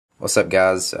What's up,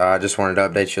 guys? I just wanted to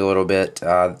update you a little bit.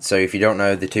 So if you don't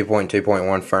know, the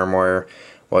 2.2.1 firmware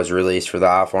was released for the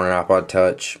iPhone and iPod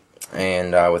Touch,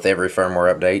 and with every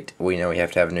firmware update we know we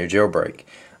have to have a new jailbreak.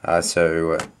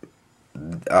 The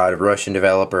Russian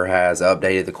developer has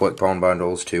updated the Quickpwn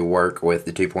bundles to work with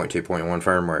the 2.2.1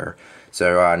 firmware.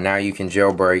 So now you can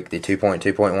jailbreak the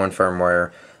 2.2.1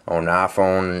 firmware on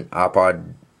iPhone,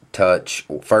 iPod Touch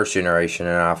first generation,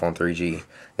 and iPhone 3G.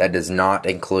 That does not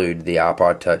include the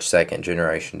iPod Touch second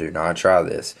generation. Do not try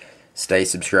this. Stay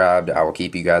subscribed. I will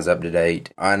keep you guys up to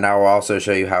date. And I will also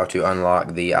show you how to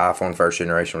unlock the iPhone first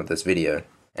generation with this video.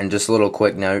 And just a little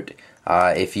quick note,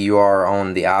 if you are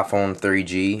on the iPhone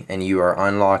 3G and you are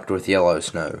unlocked with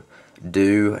Yellowsn0w,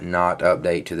 do not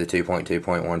update to the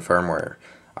 2.2.1 firmware.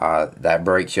 That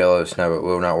breaks Yellowsn0w. It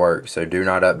will not work. So do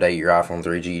not update your iPhone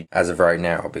 3G as of right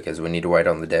now, because we need to wait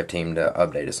on the dev team to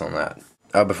update us on that.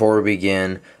 Before we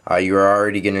begin, you are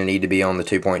already going to need to be on the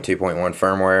 2.2.1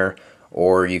 firmware,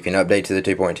 or you can update to the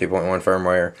 2.2.1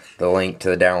 firmware. The link to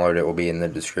the download it will be in the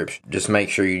description. Just make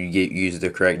sure you use the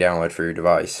correct download for your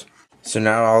device. So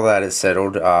now all that is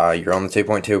settled, you're on the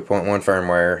 2.2.1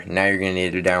 firmware. Now you're going to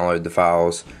need to download the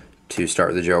files to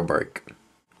start the jailbreak.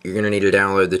 You're going to need to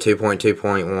download the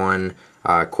 2.2.1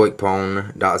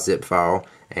 quickpwn.zip file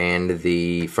and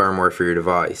the firmware for your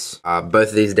device. Both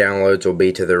of these downloads will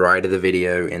be to the right of the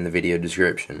video in the video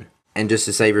description. And just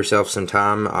to save yourself some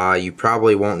time, you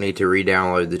probably won't need to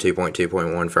re-download the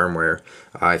 2.2.1 firmware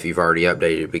if you've already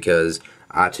updated, because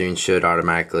iTunes should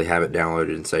automatically have it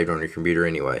downloaded and saved on your computer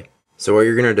anyway. So what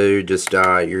you're going to do, you're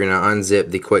going to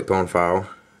unzip the Quickpwn file,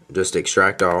 just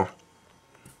extract all,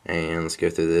 and let's go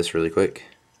through this really quick.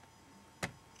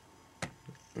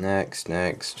 Next.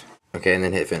 Okay, and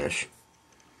then hit finish.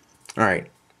 Alright,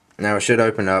 now it should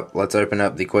open up. Let's open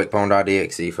up the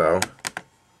quickpwn.exe file.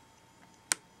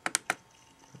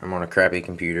 I'm on a crappy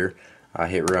computer.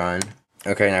 Hit run.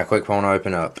 Okay, now Quickpwn will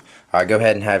open up. Go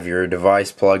ahead and have your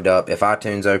device plugged up. If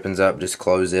iTunes opens up, just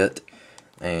close it.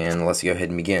 And let's go ahead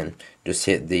and begin. Just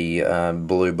hit the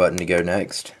blue button to go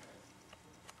next.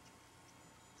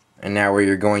 And now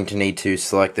you're going to need to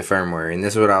select the firmware. And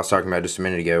this is what I was talking about just a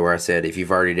minute ago, where I said if you've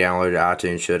already downloaded,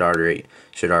 iTunes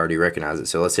should already recognize it.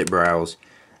 So let's hit browse,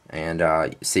 and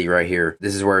see right here,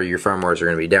 this is where your firmwares are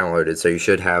going to be downloaded. So you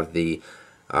should have the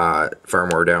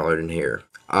firmware downloaded in here.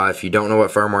 If you don't know what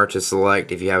firmware to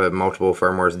select, if you have multiple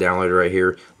firmwares downloaded right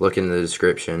here, look in the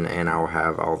description and I will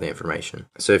have all the information.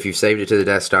 So if you've saved it to the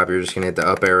desktop, you're just going to hit the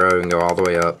up arrow and go all the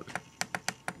way up.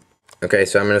 Okay,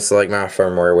 so I'm going to select my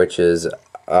firmware, which is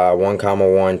 1,1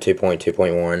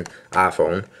 2.2.1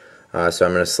 iPhone. So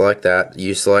I'm going to select that.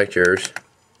 You select yours,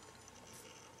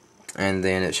 and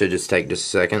then it should just take just a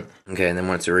second. Okay, and then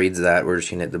once it reads that, we're just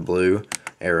going to hit the blue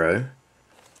arrow.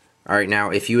 Alright, now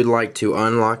if you would like to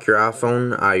unlock your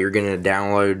iPhone, you're going to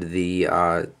download the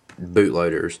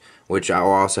bootloaders, which I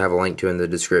will also have a link to in the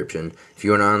description. If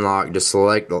you want to unlock, just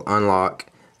select unlock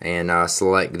and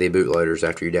select the bootloaders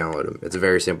after you download them. It's a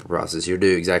very simple process. You'll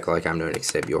do exactly like I'm doing,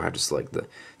 except you'll have to select the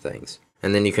things.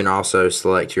 And then you can also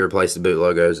select to replace the boot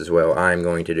logos as well. I'm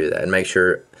going to do that. And make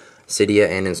sure Cydia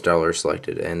and installer are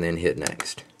selected, and then hit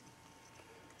next.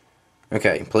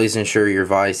 Okay, please ensure your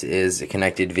device is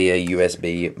connected via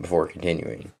USB before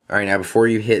continuing. Alright, now before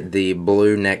you hit the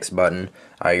blue next button,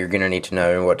 you're going to need to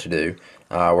know what to do.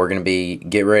 We're going to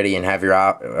get ready and have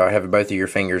both of your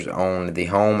fingers on the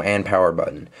home and power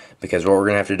button, because what we're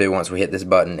going to have to do once we hit this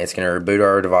button, it's going to reboot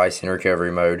our device in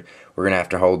recovery mode. We're going to have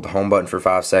to hold the home button for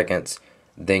 5 seconds,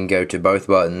 then go to both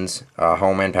buttons,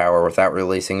 home and power, without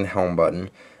releasing the home button,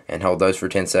 and hold those for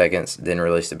 10 seconds, then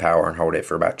release the power and hold it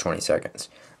for about 20 seconds.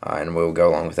 And we'll go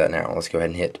along with that now. Let's go ahead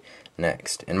and hit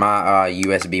next. And my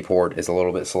USB port is a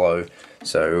little bit slow,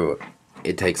 so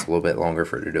it takes a little bit longer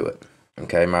for it to do it.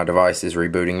 Okay, my device is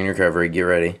rebooting in recovery. Get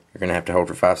ready. You're going to have to hold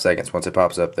for 5 seconds once it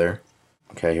pops up there.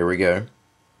 Okay, here we go.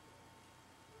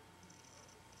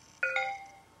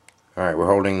 Alright, we're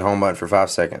holding the home button for 5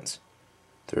 seconds.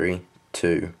 3,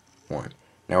 2, 1.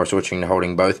 Now we're switching to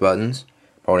holding both buttons.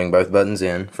 Holding both buttons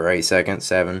in for 8 seconds.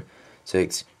 7,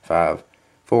 6, 5,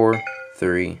 4,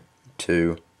 3,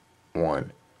 2,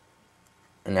 1.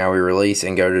 And now we release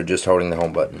and go to just holding the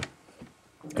home button.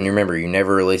 And remember, you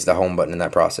never release the home button in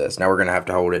that process. Now we're going to have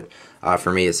to hold it.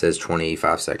 For me, it says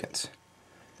 25 seconds.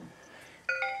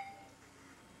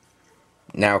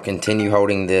 Now continue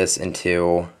holding this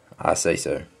until I say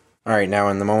so. Alright, now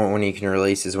in the moment when you can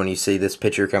release is when you see this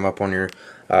picture come up on your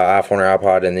iPhone or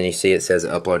iPod, and then you see it says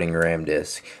uploading your RAM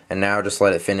disk. And now just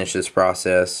let it finish this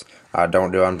process.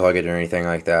 Don't do unplug it or anything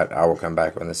like that. I will come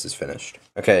back when this is finished.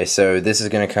 Okay, so this is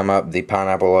going to come up, the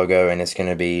pineapple logo, and it's going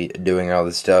to be doing all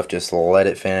this stuff. Just let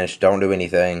it finish. Don't do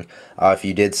anything. If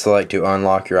you did select to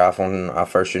unlock your iPhone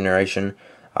first generation,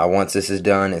 once this is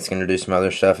done, it's going to do some other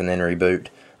stuff and then reboot.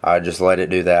 Just let it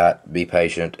do that. Be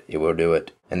patient. It will do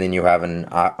it. And then you'll have an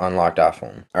unlocked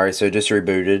iPhone. Alright, so just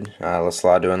rebooted. Let's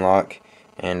slide to unlock.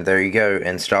 And there you go.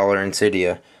 Installer in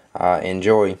Cydia.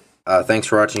 Enjoy. Thanks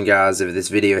for watching, guys. If this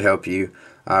video helped you,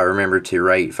 remember to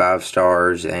rate 5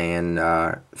 stars and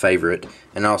favorite.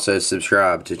 And also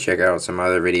subscribe to check out some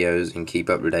other videos and keep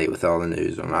up to date with all the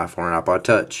news on iPhone and iPod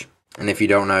Touch. And if you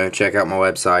don't know, check out my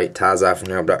website,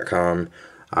 tysiphonhelp.com.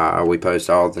 We post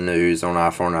all the news on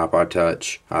iPhone and iPod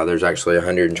Touch. There's actually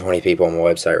 120 people on my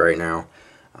website right now.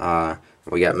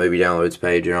 We got movie downloads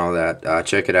page and all that.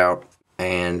 Check it out,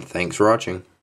 and thanks for watching.